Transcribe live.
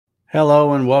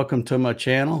Hello and welcome to my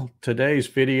channel. Today's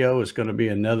video is going to be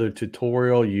another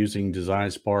tutorial using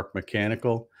DesignSpark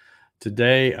Mechanical.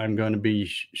 Today I'm going to be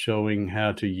showing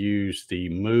how to use the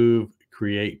Move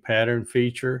Create Pattern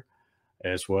feature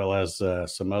as well as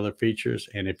some other features.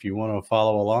 And if you want to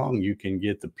follow along, you can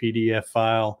get the PDF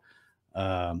file.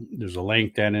 There's a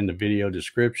link down in the video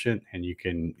description, and you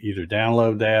can either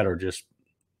download that or just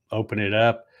open it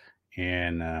up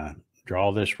and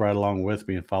draw this right along with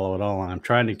me and follow it all. I'm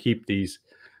trying to keep these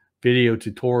video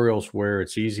tutorials where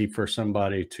it's easy for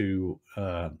somebody to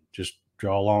just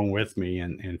draw along with me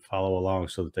and follow along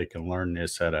so that they can learn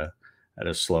this at a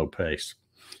slow pace.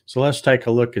 So let's take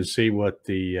a look and see what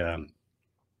the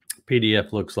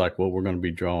PDF looks like, what we're going to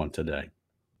be drawing today.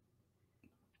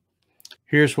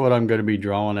 Here's what I'm going to be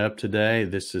drawing up today.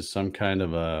 This is some kind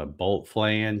of a bolt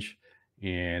flange,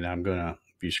 and I'm going to,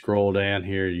 if you scroll down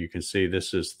here, you can see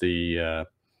this is the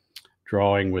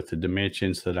drawing with the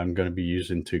dimensions that I'm going to be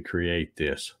using to create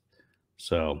this.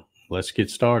 So let's get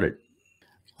started.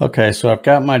 Okay, so I've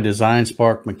got my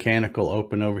DesignSpark Mechanical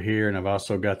open over here, and I've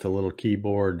also got the little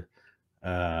keyboard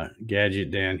gadget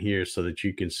down here so that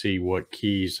you can see what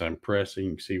keys I'm pressing. You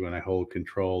can see when I hold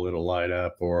Control, it'll light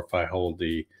up, or if I hold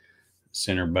the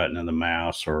center button of the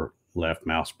mouse or left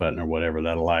mouse button or whatever,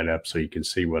 that'll light up so you can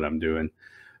see what I'm doing.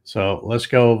 So let's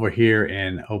go over here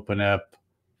and open up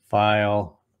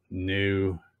File,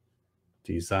 New,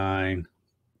 Design,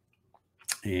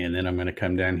 and then I'm going to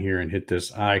come down here and hit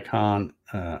this icon,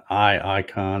 eye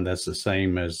icon. That's the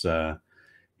same as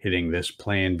hitting this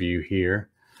plan view here.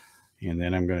 And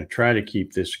then I'm going to try to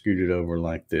keep this scooted over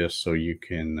like this so you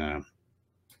can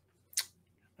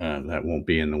that won't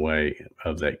be in the way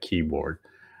of that keyboard.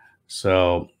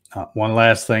 So one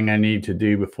last thing I need to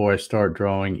do before I start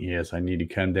drawing is I need to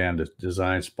come down to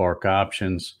DesignSpark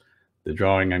options. The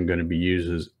drawing I'm going to be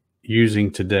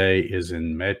using today is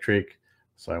in metric.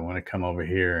 So I want to come over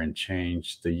here and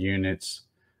change the units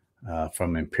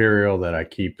from imperial that I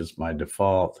keep as my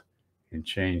default and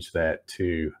change that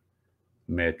to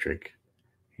metric.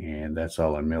 And that's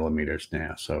all in millimeters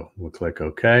now. So we'll click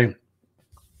OK.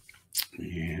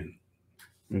 And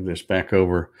move this back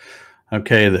over.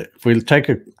 Okay, if we take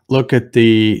a look at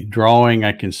the drawing,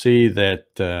 I can see that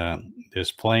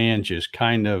this flange is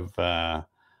kind of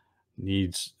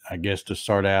needs, I guess to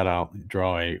start out, I'll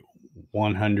draw a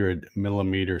 100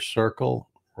 millimeter circle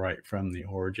right from the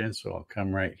origin. So I'll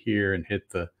come right here and hit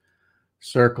the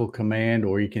circle command,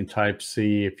 or you can type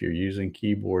C if you're using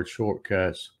keyboard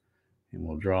shortcuts, and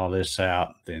we'll draw this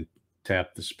out, then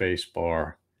tap the space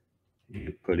bar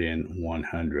and put in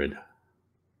 100.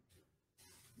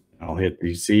 I'll hit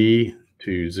the Z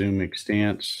to zoom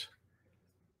extents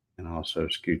and also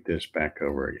scoot this back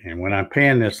over. And when I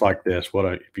pan this like this,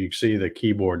 if you see the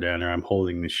keyboard down there, I'm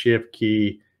holding the shift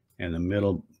key and the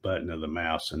middle button of the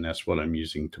mouse, and that's what I'm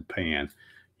using to pan.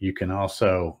 You can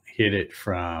also hit it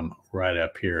from right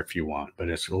up here if you want, but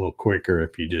it's a little quicker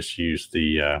if you just use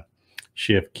the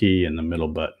shift key and the middle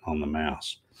button on the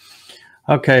mouse.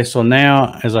 Okay, so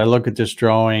now as I look at this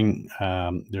drawing,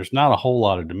 there's not a whole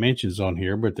lot of dimensions on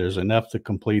here, but there's enough to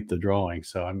complete the drawing.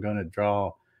 So I'm going to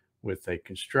draw with a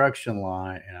construction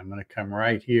line, and I'm going to come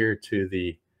right here to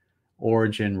the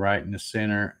origin right in the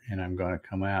center, and I'm going to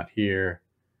come out here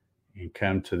and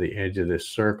come to the edge of this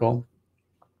circle.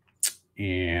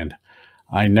 And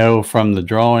I know from the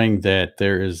drawing that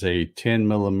there is a 10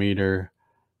 millimeter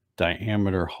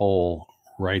diameter hole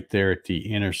right there at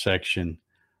the intersection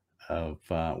of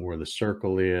where the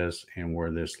circle is and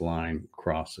where this line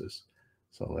crosses.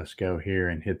 So let's go here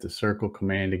and hit the circle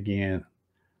command again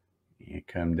and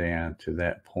come down to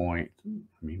that point.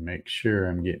 Let me make sure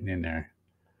I'm getting in there,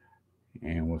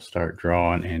 and we'll start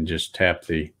drawing and just tap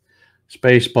the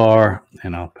space bar,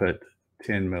 and I'll put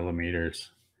 10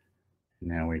 millimeters.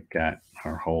 Now we've got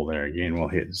our hole there. Again, we'll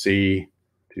hit Z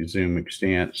to zoom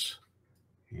extents,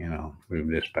 and I'll move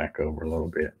this back over a little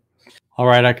bit. All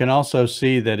right, I can also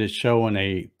see that it's showing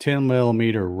a 10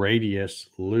 millimeter radius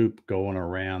loop going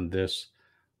around this,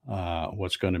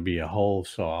 what's going to be a hole.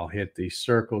 So I'll hit the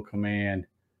circle command,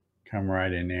 come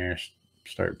right in there,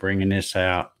 start bringing this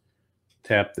out,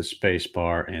 tap the space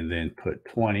bar, and then put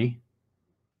 20.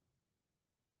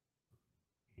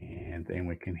 And then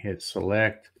we can hit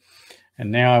select. And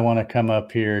now I want to come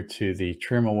up here to the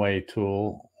trim away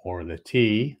tool, or the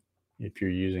T if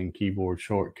you're using keyboard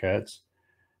shortcuts.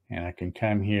 And I can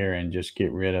come here and just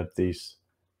get rid of the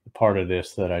part of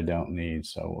this that I don't need.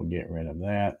 So we'll get rid of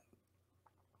that,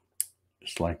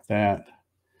 just like that.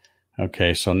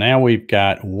 Okay, so now we've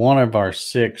got one of our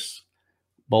 6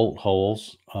 bolt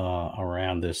holes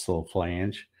around this little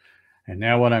flange. And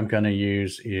now what I'm going to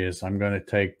use is I'm going to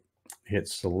take hit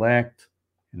select,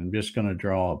 and I'm just going to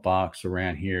draw a box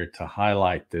around here to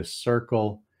highlight this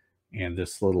circle and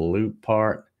this little loop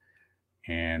part.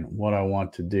 And what I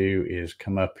want to do is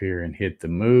come up here and hit the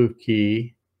move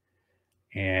key.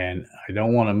 And I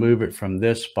don't want to move it from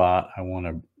this spot. I want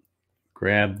to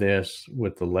grab this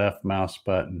with the left mouse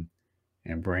button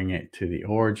and bring it to the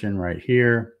origin right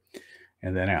here.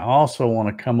 And then I also want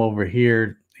to come over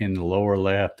here in the lower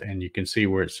left, and you can see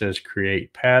where it says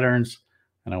create patterns.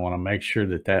 And I want to make sure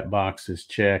that that box is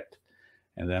checked.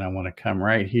 And then I want to come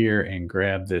right here and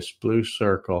grab this blue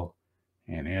circle.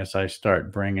 And as I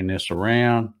start bringing this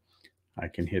around, I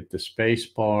can hit the space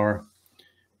bar.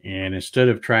 And instead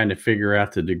of trying to figure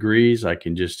out the degrees, I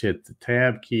can just hit the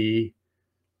tab key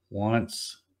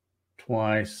once,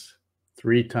 twice,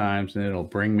 3 times, and it'll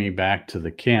bring me back to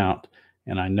the count.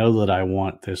 And I know that I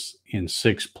want this in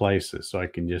 6 places. So I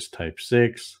can just type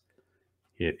 6,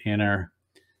 hit enter,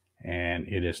 and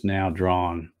it is now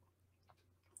drawn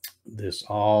this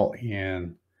all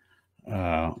in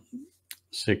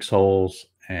 6 holes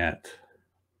at,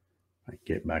 I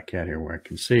get back out here where I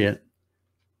can see it.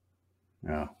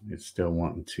 Oh, it's still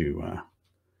wanting to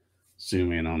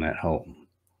zoom in on that hole.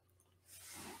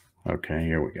 Okay,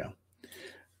 here we go.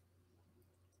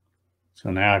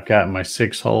 So now I've got my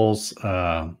 6 holes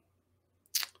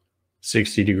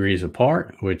 60 degrees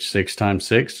apart, which 6 times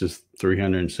 6 is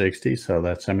 360. So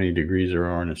that's how many degrees there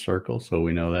are in a circle. So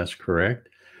we know that's correct.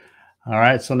 All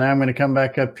right, so now I'm going to come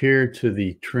back up here to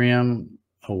the trim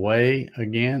away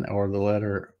again, or the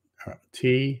letter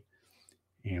T,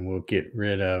 and we'll get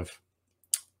rid of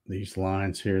these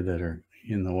lines here that are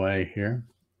in the way here.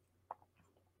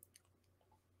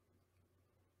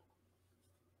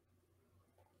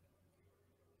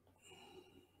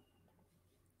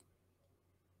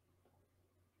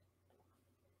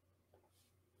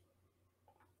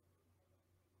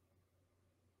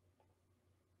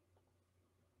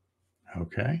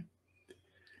 Okay.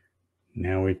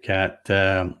 Now we've got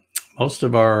most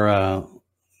of our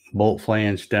bolt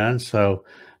flange done. So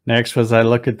next, as I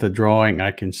look at the drawing,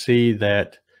 I can see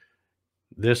that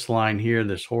this line here,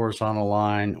 this horizontal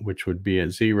line, which would be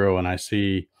at 0, and I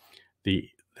see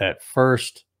that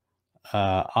first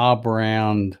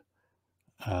ob-round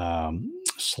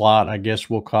slot, I guess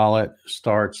we'll call it,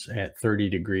 starts at 30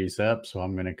 degrees up. So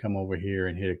I'm going to come over here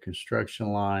and hit a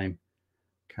construction line,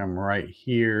 come right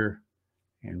here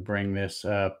and bring this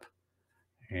up.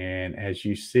 And as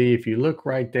you see, if you look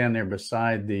right down there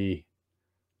beside the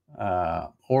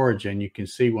origin, you can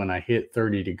see when I hit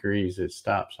 30 degrees, it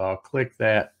stops. So I'll click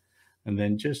that. And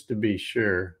then just to be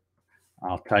sure,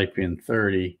 I'll type in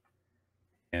 30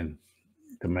 and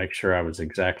to make sure I was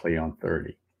exactly on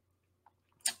 30.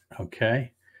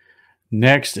 Okay.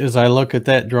 Next, as I look at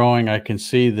that drawing, I can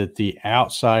see that the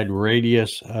outside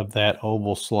radius of that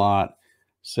oval slot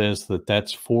says that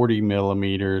that's 40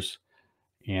 millimeters.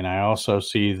 And I also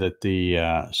see that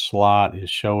the slot is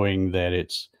showing that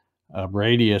it's a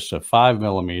radius of 5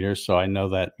 millimeters. So I know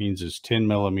that means it's 10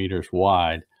 millimeters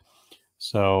wide.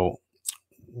 So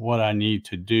what I need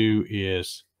to do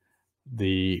is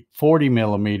the 40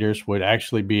 millimeters would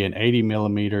actually be an 80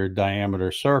 millimeter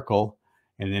diameter circle.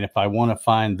 And then if I want to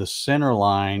find the center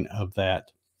line of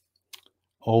that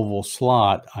oval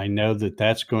slot, I know that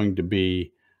that's going to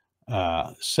be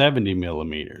 70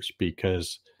 millimeters,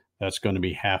 because that's going to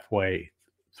be halfway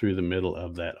through the middle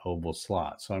of that oval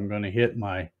slot. So I'm going to hit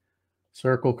my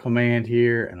circle command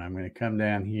here, and I'm going to come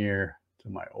down here to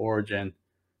my origin,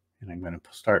 and I'm going to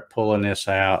start pulling this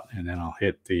out, and then I'll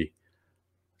hit the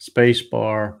space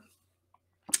bar,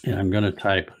 and I'm going to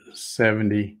type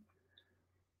 70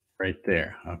 right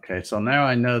there. Okay, so now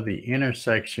I know the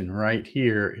intersection right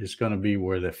here is going to be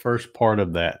where the first part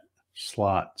of that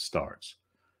slot starts.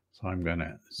 So I'm going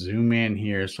to zoom in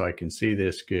here so I can see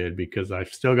this good, because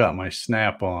I've still got my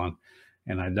snap on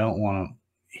and I don't want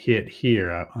to hit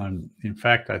here. In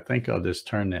fact, I think I'll just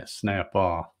turn that snap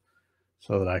off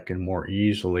so that I can more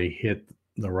easily hit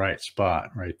the right spot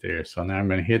right there. So now I'm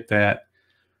going to hit that,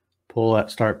 pull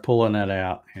that, start pulling that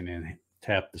out, and then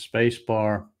tap the space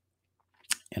bar.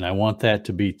 And I want that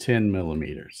to be 10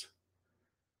 millimeters.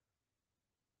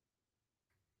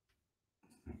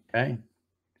 Okay.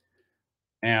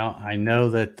 Now I know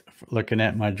that looking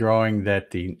at my drawing that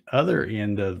the other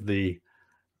end of the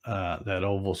that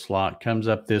oval slot comes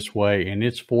up this way, and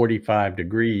it's 45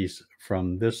 degrees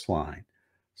from this line.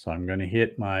 So I'm going to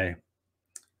hit my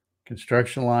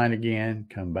construction line again,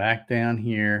 come back down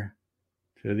here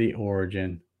to the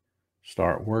origin,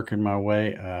 start working my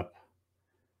way up.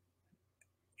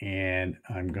 And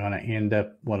I'm going to end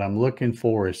up, what I'm looking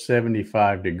for is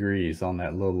 75 degrees on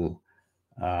that little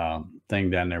thing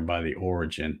down there by the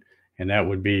origin. And that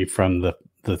would be from the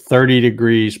 30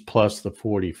 degrees plus the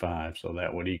 45. So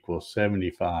that would equal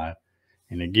 75.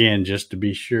 And again, just to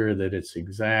be sure that it's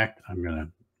exact, I'm going to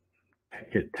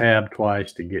hit tab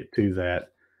twice to get to that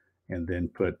and then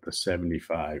put the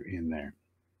 75 in there.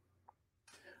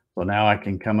 So now I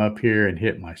can come up here and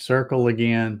hit my circle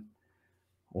again,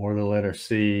 or the letter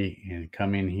C, and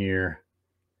come in here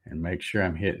and make sure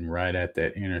I'm hitting right at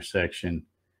that intersection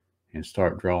and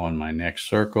start drawing my next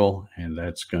circle. And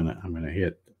that's I'm gonna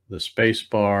hit the space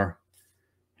bar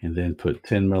and then put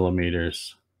 10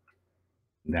 millimeters.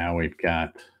 Now we've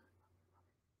got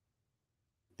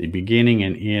the beginning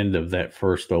and end of that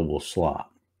first oval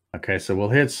slot. Okay, so we'll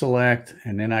hit select,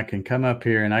 and then I can come up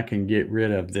here and I can get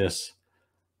rid of this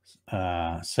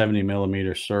 70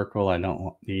 millimeter circle. I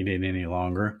don't need it any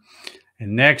longer.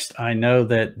 And next, I know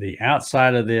that the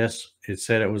outside of this, it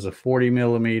said it was a 40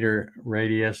 millimeter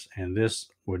radius, and this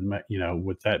would,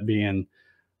 with that being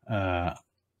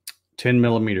 10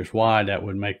 millimeters wide, that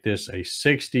would make this a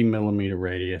 60 millimeter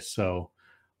radius. So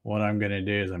what I'm going to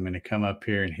do is I'm going to come up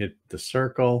here and hit the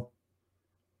circle,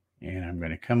 and I'm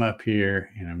going to come up here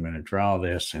and I'm going to draw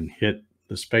this and hit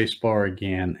the space bar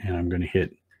again, and I'm going to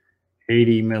hit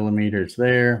 80 millimeters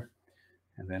there,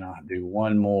 and then I'll do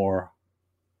one more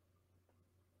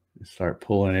and start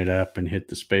pulling it up and hit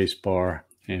the space bar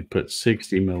and put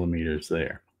 60 millimeters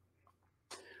there.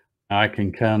 Now I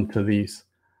can come to these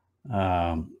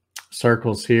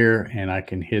circles here, and I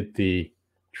can hit the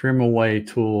trim away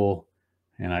tool,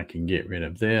 and I can get rid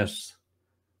of this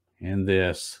and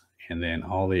then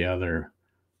all the other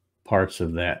parts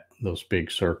of those big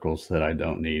circles that I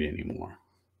don't need anymore.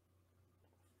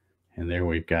 And there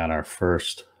we've got our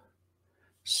first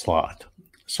slot.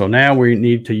 So now we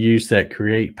need to use that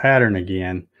create pattern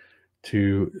again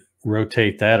to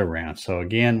rotate that around. So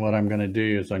again, what I'm going to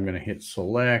do is I'm going to hit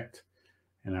select,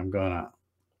 and I'm going to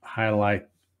highlight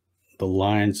the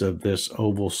lines of this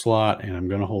oval slot, and I'm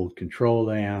going to hold control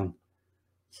down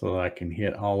so that I can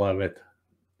hit all of it.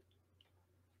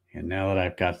 And now that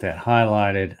I've got that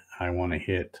highlighted, I want to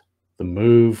hit the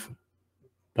move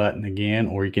button again,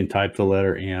 or you can type the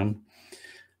letter M.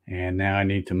 And now I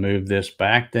need to move this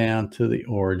back down to the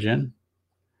origin.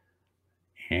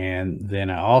 And then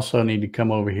I also need to come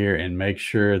over here and make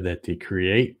sure that the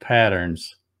create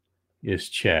patterns is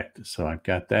checked. So I've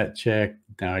got that checked.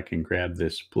 Now I can grab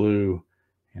this blue,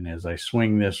 and as I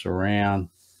swing this around,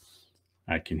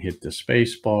 I can hit the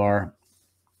space bar,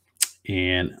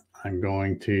 and I'm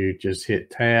going to just hit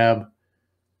tab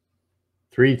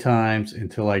 3 times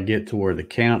until I get to where the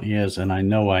count is, and I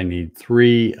know I need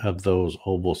 3 of those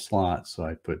oval slots. So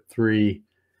I put 3,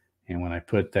 and when I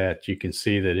put that, you can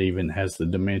see that even has the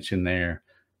dimension there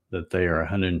that they are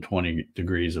 120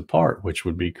 degrees apart, which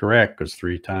would be correct because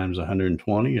 3 times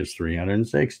 120 is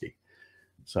 360.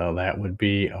 So that would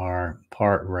be our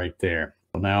part right there.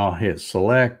 So now I'll hit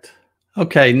select.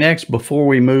 Okay, next, before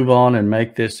we move on and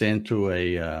make this into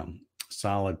a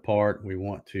solid part, we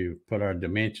want to put our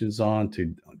dimensions on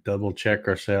to double check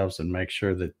ourselves and make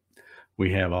sure that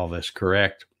we have all this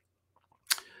correct.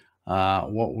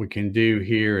 What we can do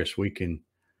here is we can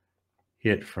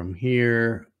hit from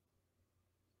here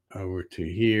over to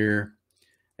here,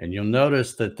 and you'll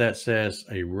notice that that says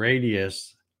a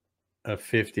radius of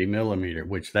 50 millimeter,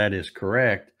 which that is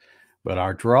correct, but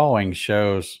our drawing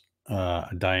shows a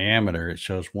diameter. It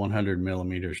shows 100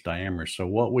 millimeters diameter. So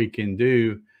what we can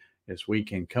do is we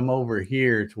can come over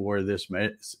here to where this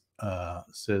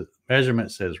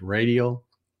measurement says radial,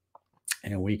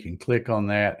 and we can click on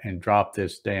that and drop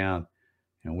this down,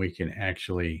 and we can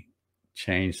actually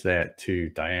change that to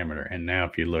diameter. And now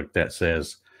if you look, that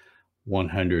says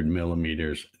 100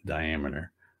 millimeters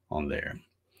diameter on there.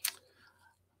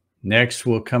 Next,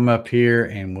 we'll come up here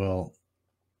and we'll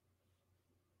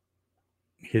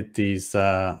hit these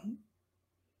 2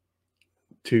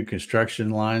 construction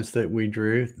lines that we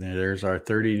drew. There's our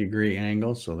 30-degree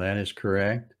angle, so that is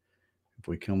correct. If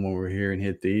we come over here and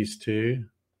hit these 2,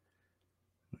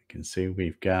 we can see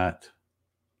we've got,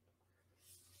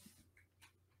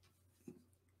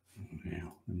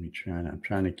 now let me try, I'm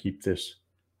trying to keep this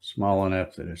small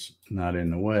enough that it's not in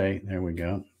the way. There we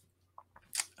go.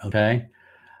 Okay,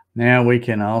 now we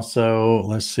can also,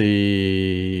 let's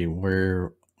see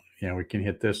where, yeah, we can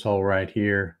hit this hole right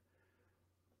here,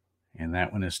 and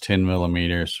that one is 10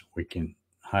 millimeters. We can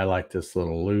highlight this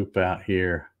little loop out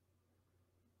here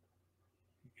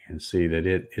and see that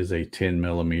it is a 10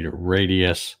 millimeter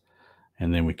radius.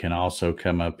 And then we can also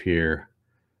come up here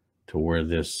to where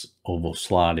this oval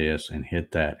slot is and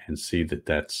hit that and see that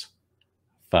that's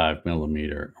 5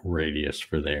 millimeter radius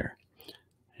for there.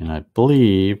 And I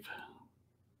believe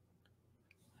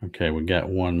Okay, we got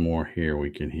one more here we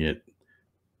can hit,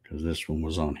 because this one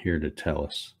was on here to tell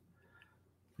us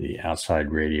the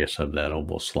outside radius of that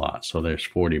oval slot. So there's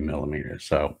 40 millimeters.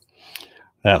 So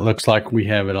that looks like we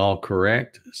have it all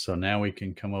correct. So now we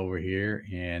can come over here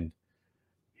and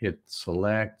hit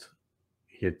select,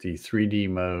 hit the 3D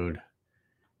mode.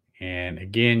 And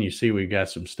again, you see we've got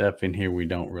some stuff in here we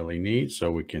don't really need.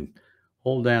 So we can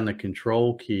hold down the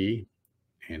control key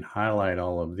and highlight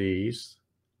all of these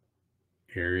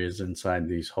areas inside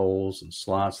these holes and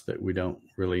slots that we don't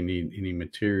really need any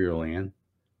material in.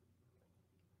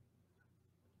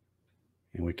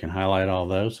 And we can highlight all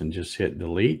those and just hit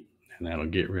delete, and that'll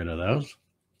get rid of those.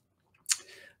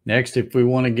 Next, if we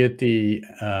want to get the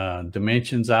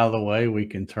dimensions out of the way, we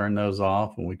can turn those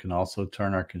off, and we can also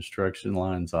turn our construction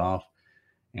lines off.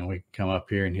 And we can come up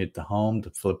here and hit the home to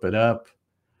flip it up.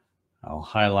 I'll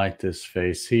highlight this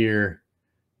face here.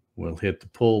 We'll hit the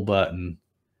pull button,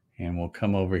 and we'll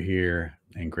come over here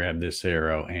and grab this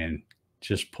arrow and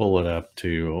just pull it up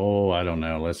to, oh, I don't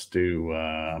know, let's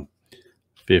do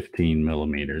 15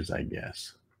 millimeters, I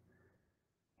guess.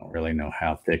 I don't really know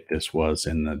how thick this was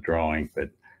in the drawing, but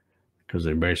because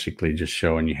they're basically just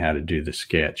showing you how to do the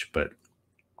sketch. But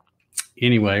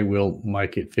anyway, we'll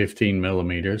make it 15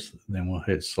 millimeters. Then we'll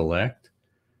hit select,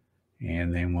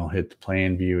 and then we'll hit the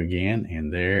plan view again.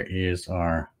 And there is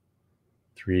our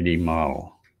 3D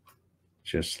model,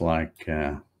 just like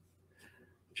the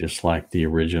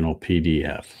original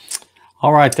PDF.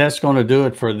 All right, that's going to do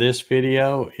it for this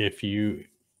video. If you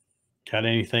got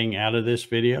anything out of this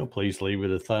video, please leave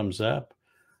it a thumbs up.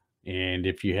 And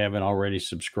if you haven't already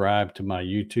subscribed to my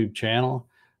YouTube channel,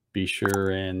 be sure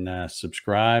and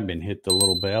subscribe and hit the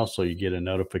little bell so you get a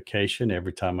notification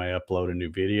every time I upload a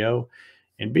new video.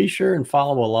 And be sure and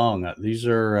follow along. These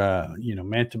are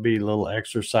meant to be little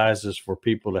exercises for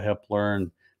people to help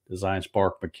learn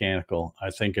DesignSpark Mechanical. I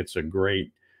think it's a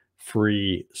great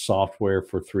free software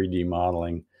for 3D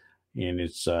modeling, and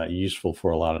it's useful for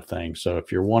a lot of things. So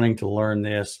if you're wanting to learn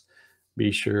this,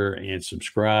 be sure and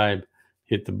subscribe,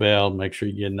 hit the bell, make sure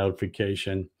you get a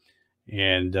notification,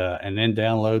 and then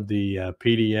download the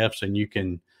PDFs, and you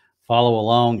can follow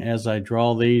along as I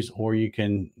draw these, or you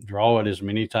can draw it as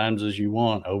many times as you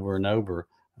want over and over,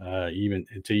 even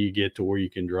until you get to where you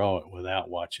can draw it without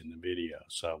watching the video.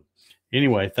 So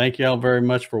anyway, thank you all very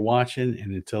much for watching,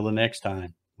 and until the next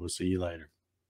time, we'll see you later.